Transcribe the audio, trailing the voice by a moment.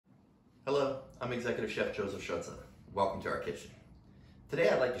Hello, I'm Executive Chef Joseph Schutza. Welcome to our kitchen. Today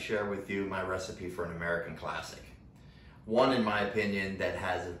I'd like to share with you my recipe for an American classic. One, in my opinion, that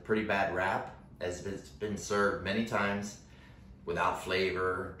has a pretty bad rap, as it's been served many times without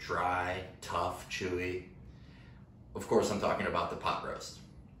flavor, dry, tough, chewy. Of course, I'm talking about the pot roast.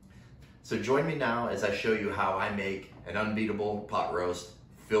 So join me now as I show you how I make an unbeatable pot roast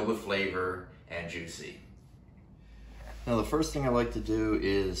filled with flavor and juicy. Now the first thing I like to do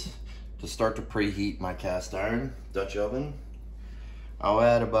is to start to preheat my cast iron Dutch oven. I'll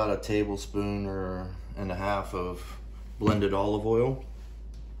add about a tablespoon and a half of blended olive oil,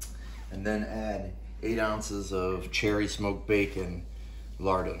 and then add 8 ounces of cherry smoked bacon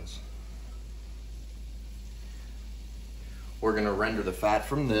Lardons. We're gonna render the fat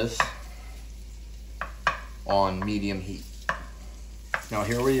from this on medium heat. Now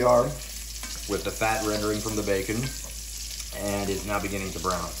here we are with the fat rendering from the bacon, and it's now beginning to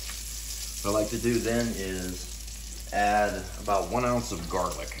brown. What I like to do then is add about 1 ounce of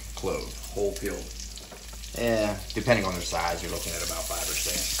garlic clove, whole peeled. Depending on their size, you're looking at about 5 or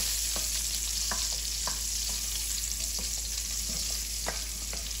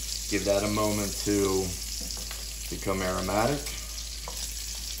 6. Give that a moment to become aromatic.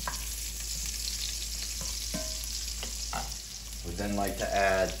 Would then like to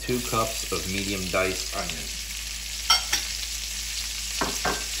add 2 cups of medium diced onions.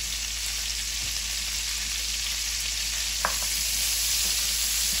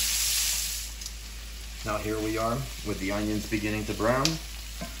 Now here we are with the onions beginning to brown.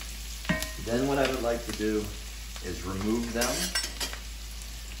 Then what I would like to do is remove them.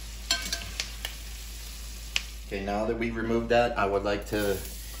 Okay, now that we removed that, I would like to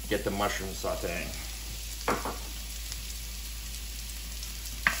get the mushrooms sauteing.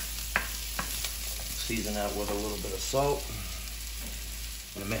 Season that with a little bit of salt.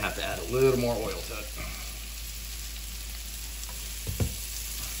 And I may have to add a little more oil to it.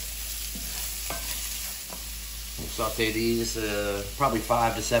 We'll saute these probably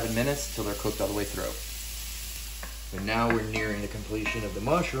 5 to 7 minutes till they're cooked all the way through. And now we're nearing the completion of the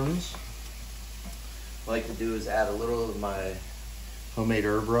mushrooms. What I like to do is add a little of my homemade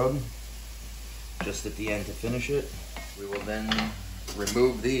herb rub just at the end to finish it. We will then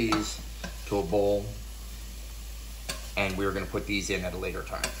remove these to a bowl, and we're going to put these in at a later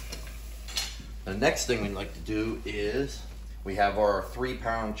time. The next thing we'd like to do is we have our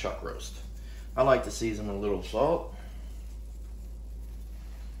 3-pound chuck roast. I like to season with a little salt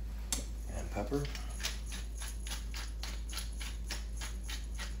and pepper.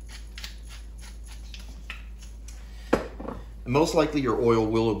 And most likely your oil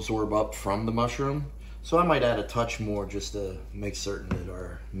will absorb up from the mushroom, so I might add a touch more just to make certain that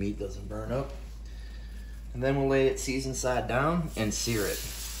our meat doesn't burn up. And then we'll lay it seasoned side down and sear it.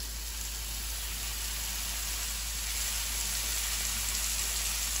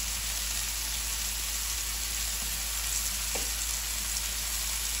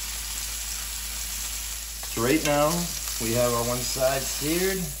 So right now we have our one side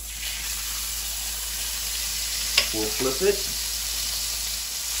seared. We'll flip it,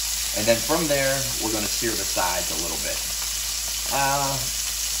 and then from there we're going to sear the sides a little bit.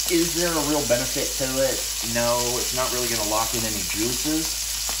 Is there a real benefit to it? No, it's not really going to lock in any juices.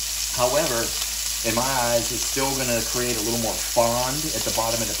 However, in my eyes, it's still going to create a little more fond at the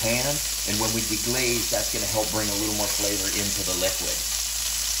bottom of the pan, and when we deglaze, that's going to help bring a little more flavor into the liquid.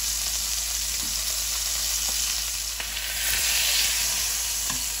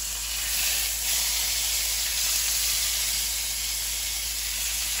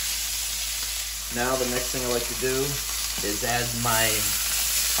 Now the next thing I like to do is add my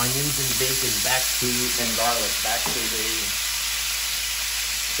onions and bacon and garlic back to the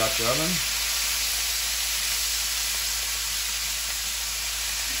Dutch oven.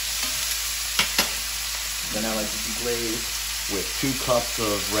 Then I like to deglaze with 2 cups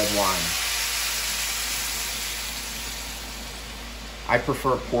of red wine. I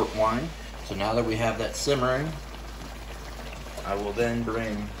prefer port wine, so now that we have that simmering, I will then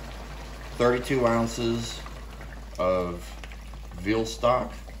bring 32 ounces of veal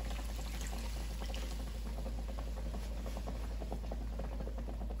stock,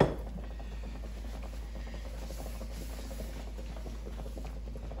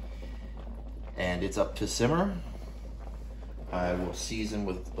 and it's up to simmer. I will season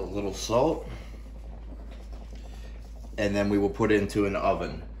with a little salt, and then we will put it into an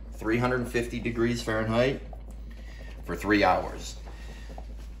oven, 350 degrees Fahrenheit for 3 hours.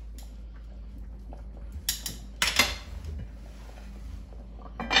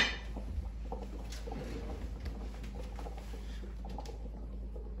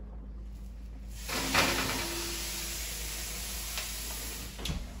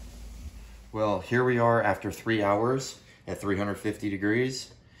 Well, here we are after 3 hours at 350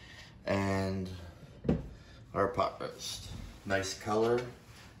 degrees, and our pot roast. Nice color,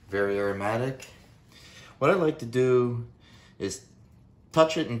 very aromatic. What I like to do is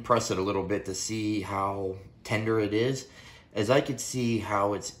touch it and press it a little bit to see how tender it is. As I could see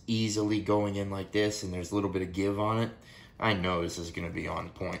how it's easily going in like this and there's a little bit of give on it, I know this is gonna be on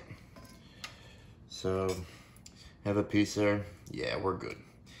point. So, have a piece there. Yeah, we're good.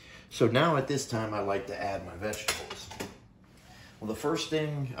 So now at this time, I like to add my vegetables. Well, the first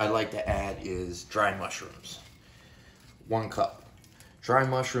thing I like to add is dry mushrooms. 1 cup. Dry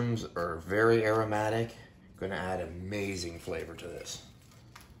mushrooms are very aromatic. Gonna add amazing flavor to this.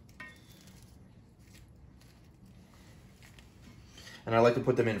 And I like to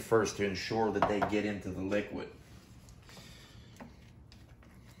put them in first to ensure that they get into the liquid.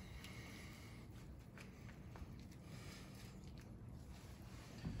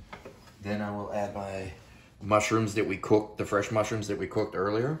 Then I will add my mushrooms that we cooked, the fresh mushrooms that we cooked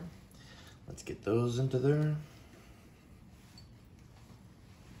earlier. Let's get those into there.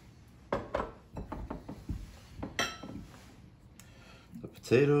 The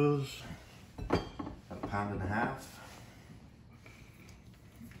potatoes, 1.5 pounds.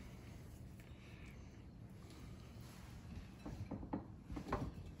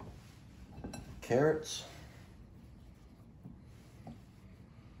 Carrots.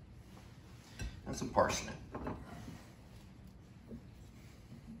 And some parsnip.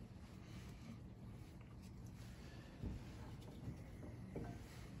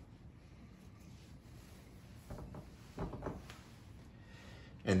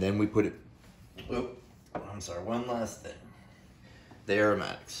 And then we put it, one last thing. The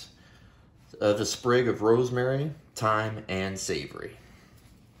aromatics. The sprig of rosemary, thyme, and savory.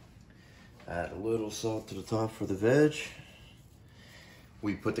 Add a little salt to the top for the veg.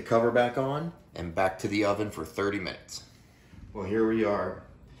 We put the cover back on and back to the oven for 30 minutes. Well, here we are.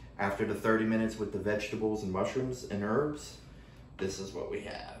 After the 30 minutes with the vegetables and mushrooms and herbs, this is what we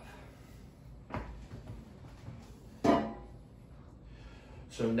have.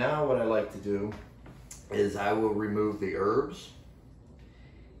 So now what I like to do is I will remove the herbs,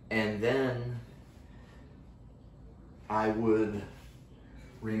 and then I would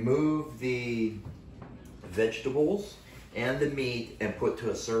remove the vegetables and the meat and put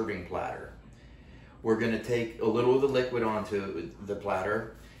to a serving platter. We're gonna take a little of the liquid onto the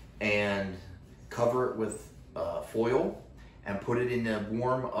platter and cover it with foil and put it in a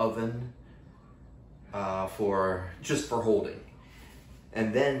warm oven for holding.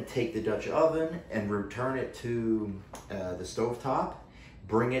 And then take the Dutch oven and return it to the stovetop.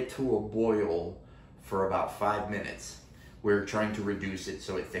 Bring it to a boil for about 5 minutes. We're trying to reduce it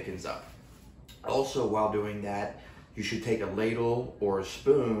so it thickens up. Also, while doing that, you should take a ladle or a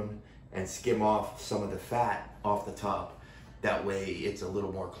spoon and skim off some of the fat off the top. That way it's a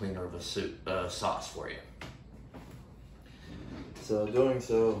little more cleaner of a sauce for you. So doing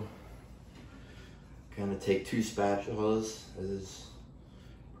so, kind of take 2 spatulas. This is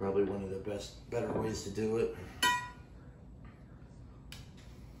probably one of the better ways to do it.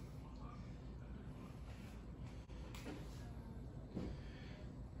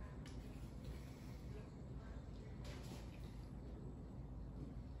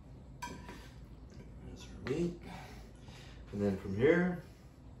 Meat. And then from here,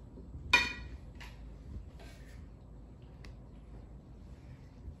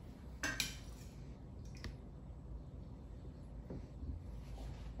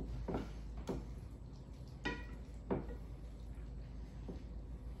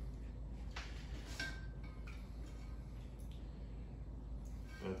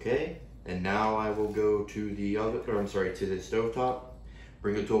 okay, and now I will go to the oven, to the stovetop,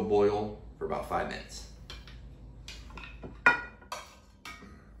 bring it to a boil for about 5 minutes.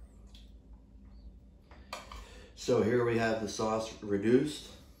 So here we have the sauce reduced.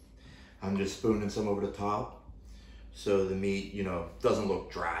 I'm just spooning some over the top so the meat, doesn't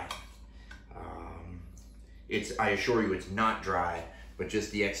look dry. I assure you it's not dry, but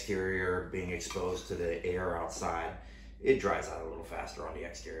just the exterior being exposed to the air outside, it dries out a little faster on the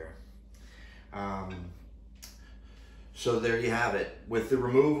exterior. So there you have it. With the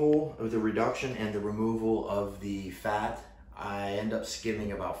removal of the reduction and the removal of the fat, I end up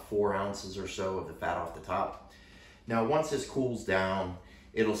skimming about 4 ounces or so of the fat off the top. Now, once this cools down,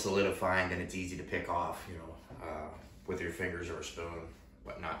 it'll solidify and then it's easy to pick off, with your fingers or a spoon,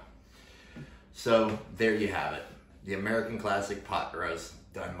 whatnot. So there you have it. The American classic pot roast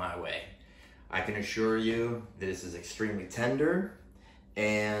done my way. I can assure you this is extremely tender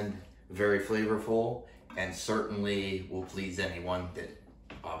and very flavorful, and certainly will please anyone that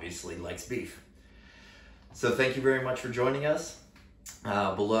obviously likes beef. So thank you very much for joining us.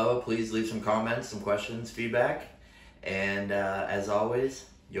 Below, please leave some comments, some questions, feedback, and as always,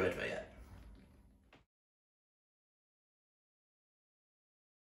 yo,